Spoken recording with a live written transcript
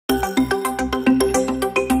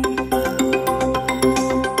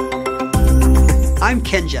I'm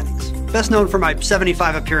Ken Jennings, best known for my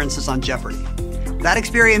 75 appearances on Jeopardy. That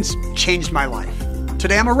experience changed my life.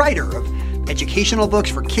 Today I'm a writer of educational books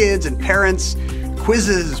for kids and parents,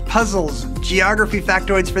 quizzes, puzzles, geography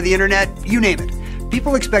factoids for the internet, you name it.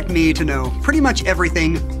 People expect me to know pretty much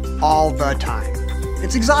everything all the time.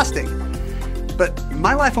 It's exhausting. But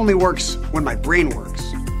my life only works when my brain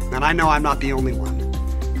works, and I know I'm not the only one.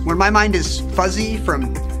 When my mind is fuzzy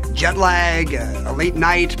from jet lag, a late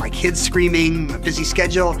night, my kids screaming, a busy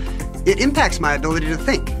schedule, it impacts my ability to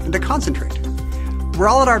think and to concentrate. We're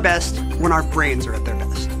all at our best when our brains are at their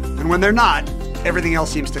best. And when they're not, everything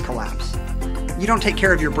else seems to collapse. You don't take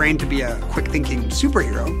care of your brain to be a quick-thinking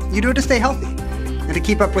superhero. You do it to stay healthy and to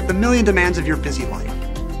keep up with the million demands of your busy life.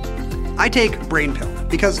 I take BrainPill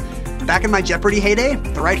because back in my Jeopardy heyday,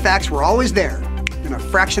 the right facts were always there in a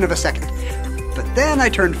fraction of a second. But then I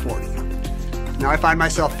turned 40. Now I find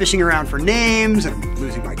myself fishing around for names and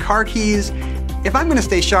losing my car keys. If I'm going to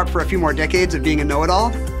stay sharp for a few more decades of being a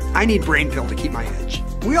know-it-all, I need BrainPill to keep my edge.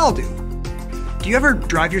 We all do. Do you ever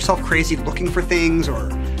drive yourself crazy looking for things or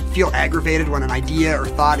feel aggravated when an idea or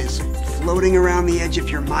thought is floating around the edge of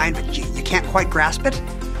your mind but you can't quite grasp it?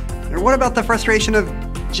 Or what about the frustration of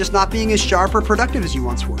just not being as sharp or productive as you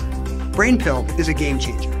once were? BrainPill is a game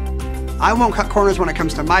changer. I won't cut corners when it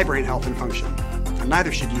comes to my brain health and function, and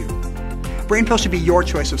neither should you. BrainPill should be your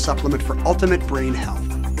choice of supplement for ultimate brain health.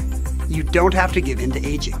 You don't have to give in to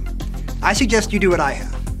aging. I suggest you do what I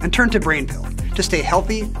have and turn to BrainPill to stay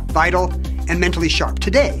healthy, vital, and mentally sharp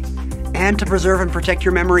today, and to preserve and protect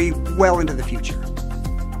your memory well into the future.